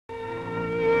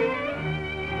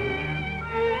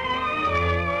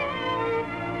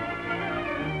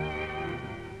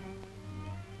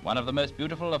One of the most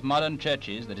beautiful of modern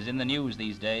churches that is in the news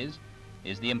these days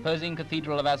is the imposing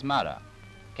Cathedral of Asmara,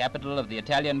 capital of the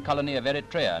Italian colony of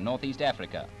Eritrea, northeast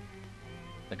Africa.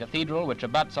 The cathedral, which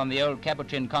abuts on the old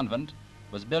Capuchin convent,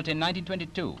 was built in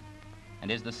 1922 and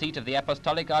is the seat of the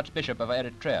Apostolic Archbishop of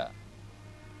Eritrea.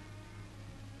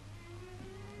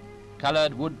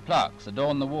 Colored wood plaques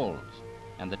adorn the walls,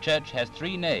 and the church has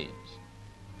 3 naves.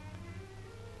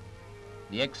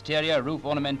 The exterior roof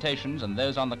ornamentations and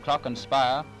those on the clock and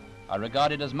spire are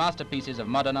regarded as masterpieces of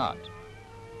modern art.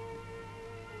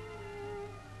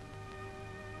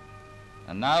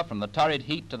 And now from the torrid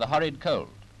heat to the horrid cold.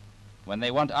 When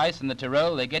they want ice in the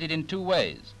Tyrol, they get it in 2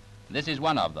 ways. This is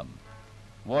one of them.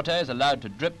 Water is allowed to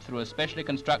drip through a specially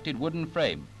constructed wooden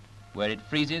frame, where it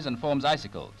freezes and forms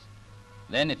icicles.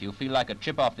 Then, if you feel like a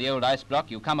chip off the old ice block,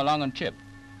 you come along and chip.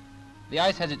 The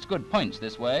ice has its good points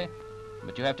this way,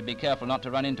 but you have to be careful not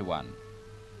to run into one.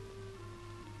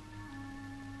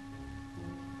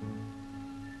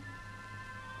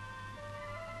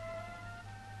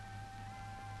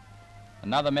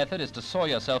 Another method is to saw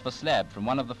yourself a slab from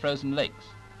one of the frozen lakes.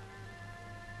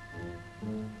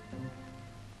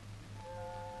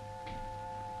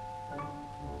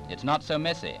 It's not so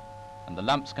messy, and the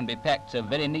lumps can be packed so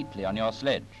very neatly on your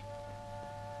sledge.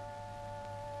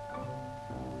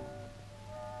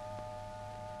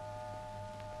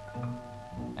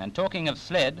 And talking of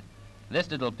sled, this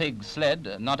little pig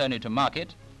sled not only to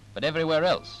market, but everywhere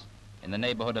else, in the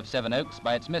neighborhood of Sevenoaks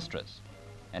by its mistress,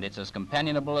 and it's as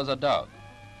companionable as a dog.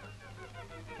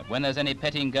 But when there's any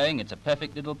petting going, it's a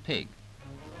perfect little pig.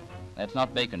 That's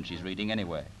not Bacon she's reading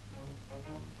anyway.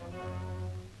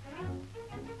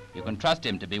 You can trust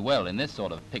him to be well in this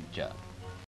sort of picture.